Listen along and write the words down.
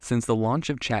Since the launch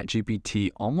of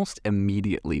ChatGPT, almost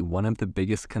immediately, one of the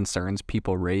biggest concerns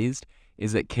people raised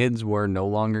is that kids were no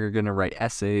longer going to write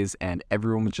essays and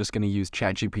everyone was just going to use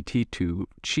ChatGPT to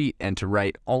cheat and to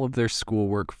write all of their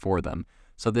schoolwork for them.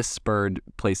 So this spurred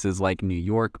places like New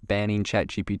York banning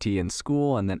ChatGPT in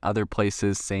school, and then other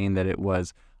places saying that it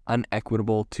was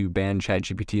unequitable to ban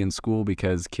ChatGPT in school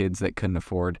because kids that couldn't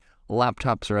afford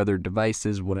laptops or other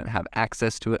devices wouldn't have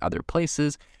access to it other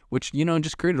places, which,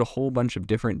 just created a whole bunch of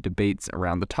different debates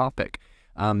around the topic.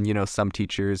 Some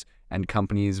teachers and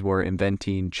companies were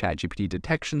inventing ChatGPT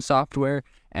detection software,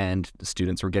 and the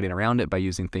students were getting around it by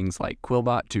using things like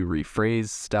Quillbot to rephrase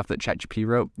stuff that ChatGPT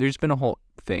wrote. There's been a whole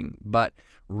thing, but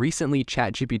recently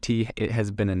ChatGPT, it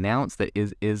has been announced that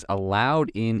is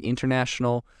allowed in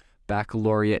international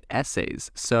baccalaureate essays.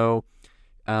 So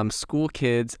school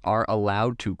kids are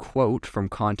allowed to quote from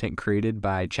content created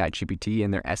by ChatGPT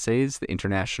in their essays, the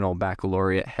International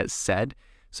Baccalaureate has said.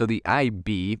 So the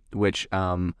IB, which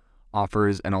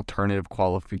offers an alternative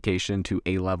qualification to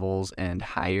A-levels and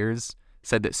higher,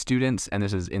 said that students, and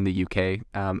this is in the UK,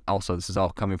 also this is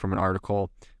all coming from an article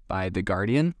by The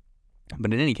Guardian,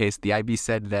 but in any case, the IB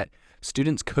said that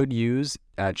students could use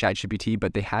ChatGPT,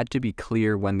 but they had to be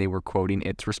clear when they were quoting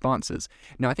its responses.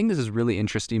 Now, I think this is really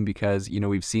interesting because,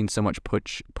 we've seen so much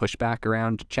pushback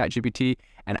around ChatGPT,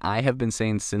 and I have been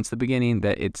saying since the beginning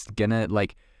that it's gonna,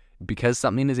 because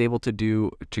something is able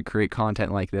to create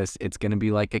content like this, it's gonna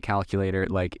be like a calculator.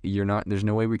 There's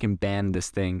no way we can ban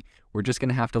this thing. We're just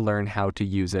gonna have to learn how to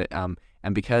use it.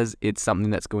 And because it's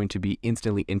something that's going to be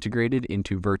instantly integrated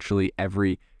into virtually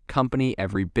every company,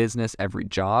 every business, every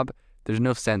job, there's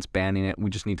no sense banning it. We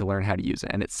just need to learn how to use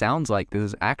it. And it sounds like this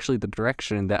is actually the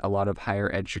direction that a lot of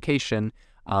higher education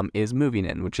is moving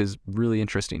in, which is really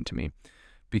interesting to me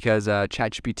because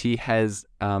ChatGPT has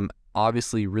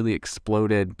obviously really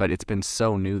exploded, but it's been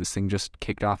so new. This thing just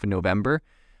kicked off in November.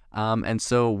 And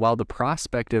so while the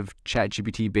prospect of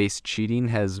ChatGPT-based cheating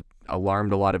has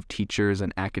alarmed a lot of teachers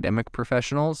and academic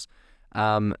professionals,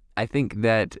 I think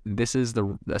that this is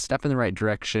a step in the right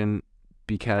direction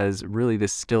because really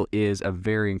this still is a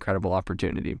very incredible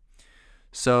opportunity.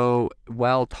 So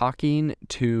while talking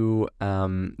to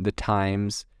the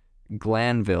Times,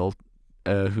 Glanville,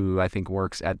 who I think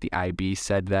works at the IB,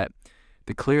 said that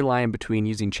the clear line between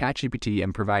using ChatGPT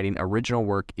and providing original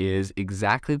work is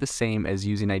exactly the same as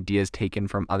using ideas taken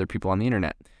from other people on the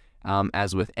internet.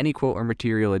 As with any quote or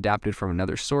material adapted from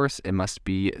another source, it must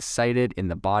be cited in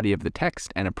the body of the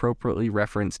text and appropriately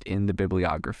referenced in the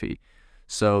bibliography.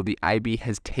 So the IB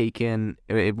has been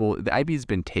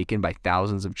taken by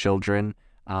thousands of children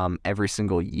every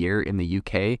single year in the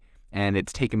UK, and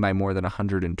it's taken by more than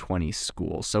 120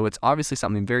 schools. So it's obviously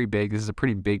something very big. This is a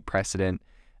pretty big precedent.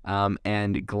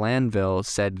 And Glanville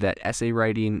said that essay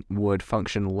writing would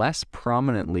function less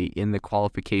prominently in the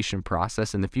qualification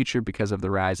process in the future because of the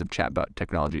rise of chatbot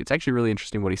technology. It's actually really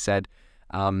interesting what he said.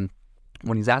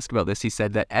 When he's asked about this, he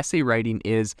said that essay writing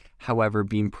is, however,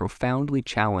 being profoundly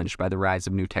challenged by the rise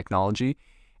of new technology,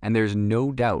 and there's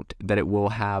no doubt that it will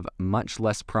have much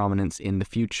less prominence in the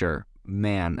future.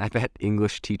 Man, I bet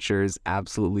English teachers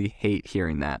absolutely hate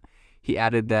hearing that. He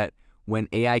added that when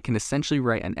AI can essentially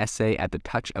write an essay at the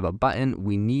touch of a button,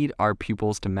 we need our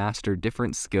pupils to master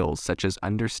different skills, such as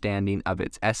understanding of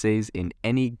its essays in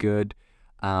any good,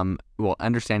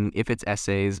 understanding if its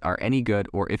essays are any good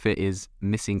or if it is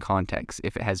missing context,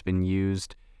 if it has been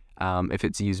used, if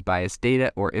it's used biased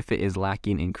data, or if it is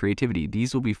lacking in creativity.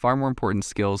 These will be far more important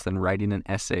skills than writing an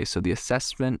essay, so the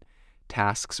assessment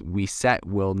tasks we set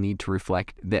will need to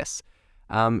reflect this.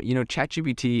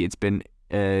 ChatGPT,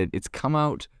 it's come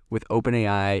out with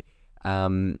OpenAI,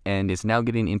 and is now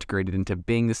getting integrated into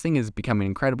Bing. This thing is becoming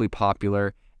incredibly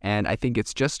popular, and I think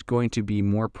it's just going to be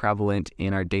more prevalent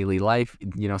in our daily life.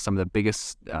 Some of the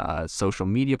biggest social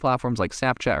media platforms like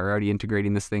Snapchat are already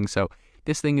integrating this thing. So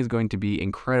this thing is going to be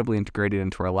incredibly integrated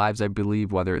into our lives, I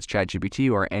believe, whether it's ChatGPT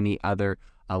or any other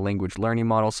language learning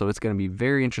model. So it's going to be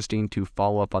very interesting to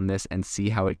follow up on this and see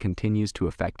how it continues to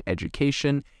affect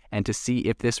education and to see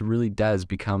if this really does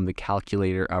become the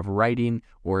calculator of writing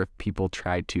or if people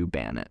try to ban it.